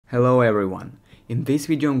Hello everyone! In this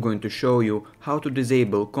video I'm going to show you how to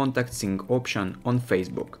disable Contact Sync option on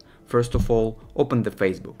Facebook. First of all, open the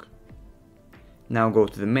Facebook. Now go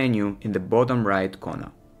to the menu in the bottom right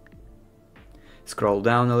corner. Scroll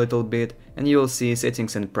down a little bit and you will see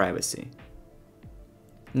Settings and Privacy.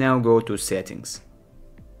 Now go to Settings.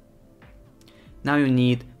 Now you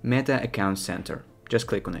need Meta Account Center. Just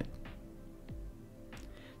click on it.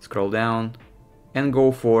 Scroll down and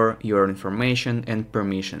go for Your information and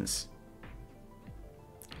permissions.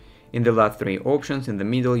 In the last three options in the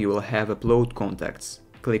middle you will have Upload Contacts.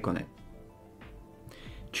 Click on it.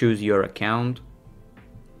 Choose your account.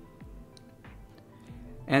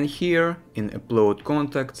 And here in Upload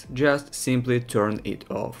Contacts just simply turn it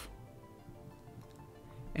off.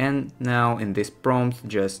 And now in this prompt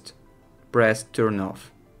just press Turn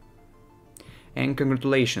Off. And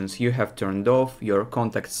congratulations, you have turned off your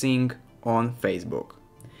Contact Sync on Facebook.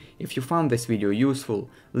 If you found this video useful,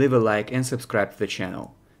 leave a like and subscribe to the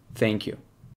channel. Thank you.